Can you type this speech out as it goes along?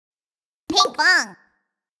Pinkfong.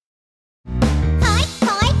 Hoi,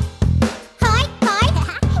 hoi. Hoi, hoi.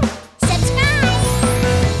 Subscribe.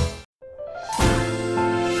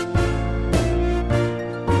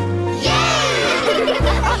 Yay!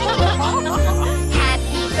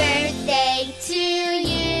 Happy birthday to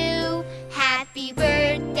you. Happy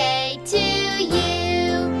birthday to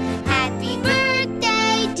you. Happy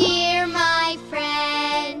birthday, dear my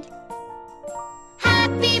friend.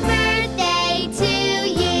 Happy birthday to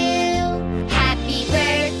you. Happy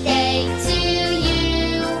birthday to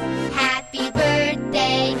you. Happy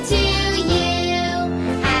birthday to you.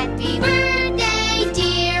 Happy birthday,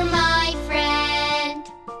 dear my friend.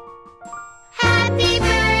 Happy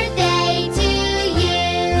birthday to you.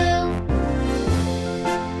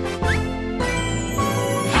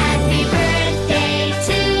 Happy birthday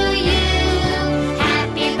to you.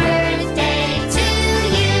 Happy birthday to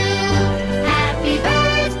you. Happy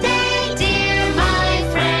birthday, dear my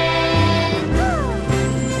friend.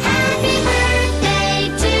 Happy birthday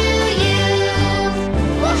to you.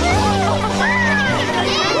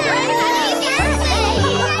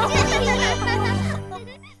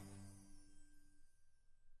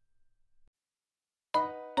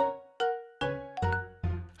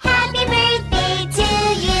 Happy birthday to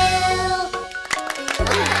you.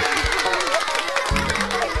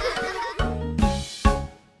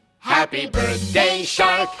 Happy birthday,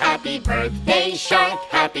 shark, happy birthday, shark,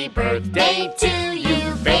 happy birthday to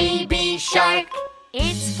you, baby shark.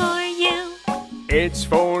 It's for you. It's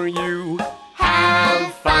for you.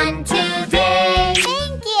 Have fun today.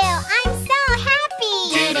 Thank you. I'm so happy.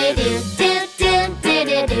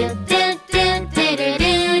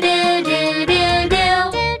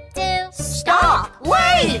 Stop!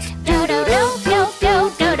 Wait!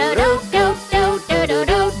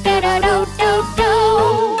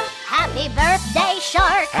 Happy birthday,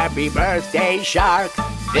 shark. Happy birthday, shark.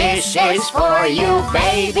 This is for you,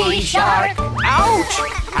 baby shark. Ouch!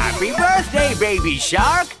 Happy birthday, baby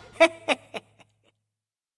shark.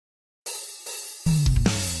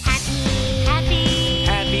 Happy. Happy,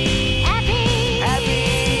 Happy.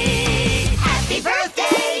 happy, happy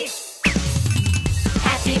birthday!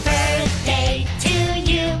 Happy birthday to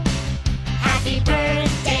you. Happy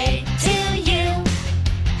birthday to you.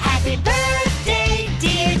 Happy birthday,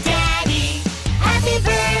 dear Daddy. Happy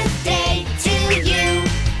birthday to you.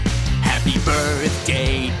 Happy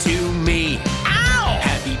birthday to me. Ow!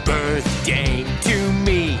 Happy birthday to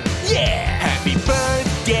me. Yeah! Happy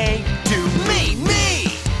birthday to me.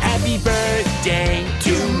 Happy birthday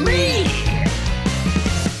to me.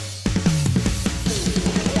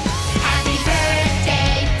 Happy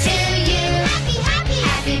birthday to you.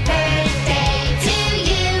 Happy birthday to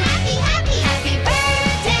you. Happy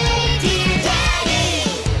birthday, dear Daddy.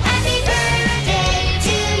 Happy birthday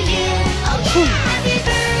to you. Oh yeah. Happy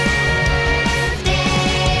birthday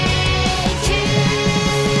to you.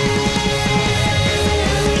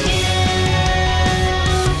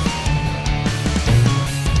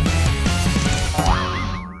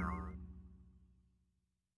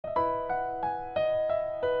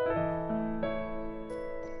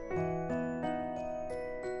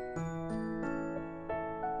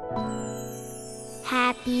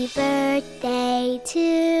 Happy birthday to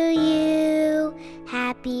you.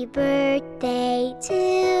 Happy birthday to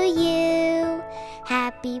you.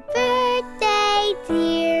 Happy birthday,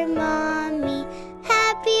 dear Mommy.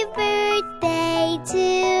 Happy birthday to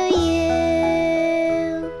you.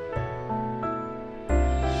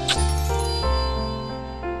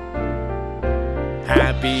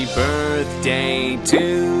 Happy birthday to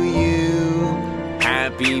you.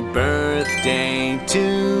 Happy birthday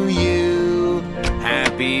to you.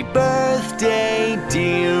 Happy birthday,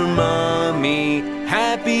 dear Mommy.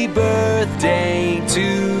 Happy birthday to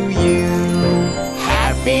you.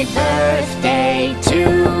 Happy birthday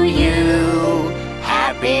to you.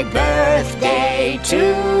 Happy birthday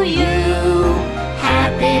to you.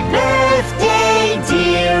 Happy birthday,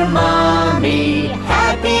 dear Mommy.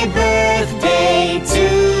 Happy birthday to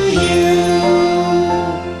you.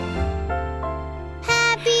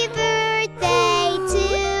 Happy birthday to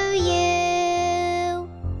you.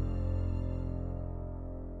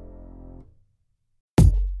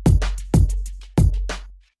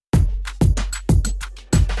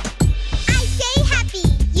 I say happy,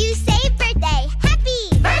 you say birthday. Happy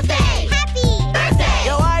birthday. Happy birthday.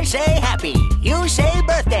 Yo, I say happy. You say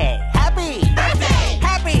birthday. Happy birthday.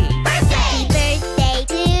 Happy birthday. Happy birthday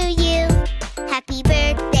to you.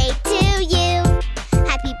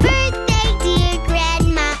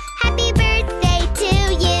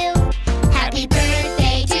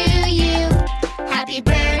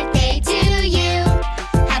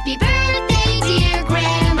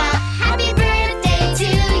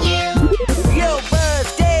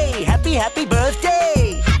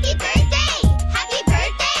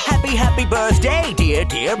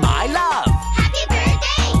 dear my love. Happy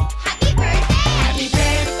birthday! Happy birthday! Happy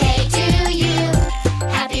birthday to you!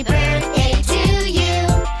 Happy birthday to you!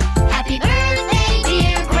 Happy birthday,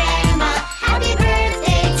 dear Grandma! Happy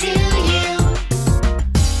birthday to you!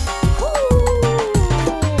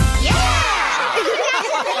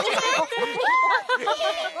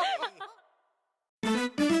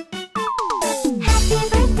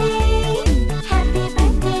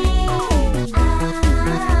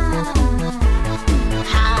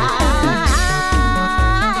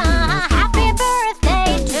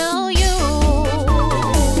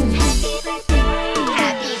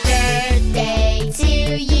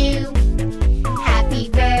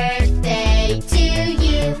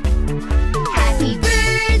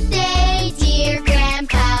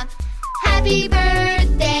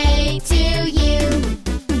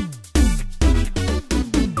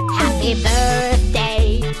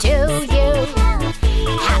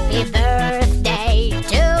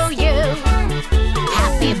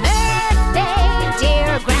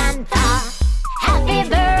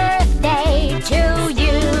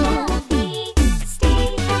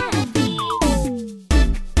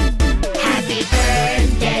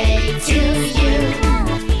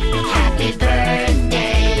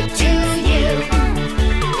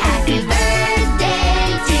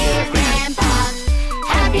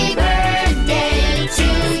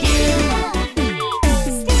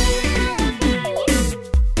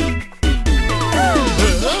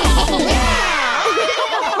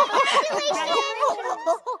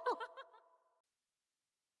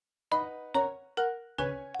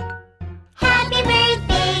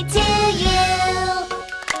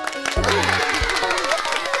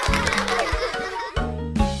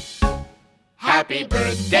 Happy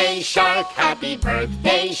birthday, Shark. Happy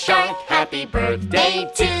birthday, Shark. Happy birthday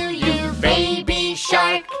to you, baby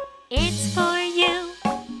shark. It's for you.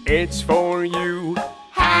 It's for you.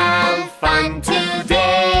 Have fun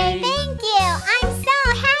today. Thank you! I'm so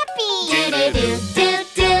happy!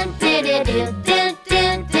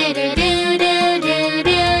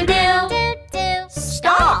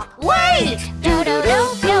 Stop! Wait!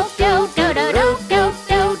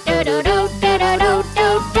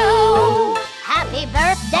 Happy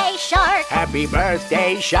birthday, Shark! Happy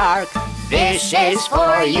birthday, Shark. This is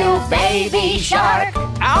for you, baby shark.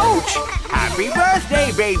 Ouch! Happy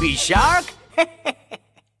birthday, baby shark. Hey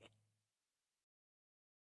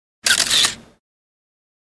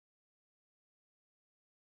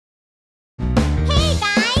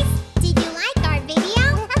guys! Did you like our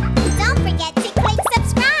video? Don't forget to click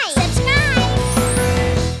subscribe!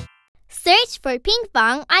 Search for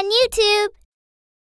Pinkfong on YouTube.